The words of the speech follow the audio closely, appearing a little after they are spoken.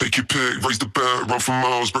Take your pick, raise the bet, run for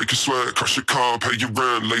miles, break your sweat, crush your car, pay your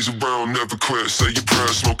rent, laze around, never quit. Say your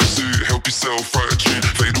prayers, smoke a zoo, help yourself, write a tune,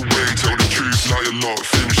 fade away, tell the truth, lie a lot,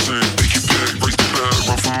 finish soon. Take your pick, raise the bet,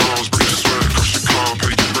 run for miles, break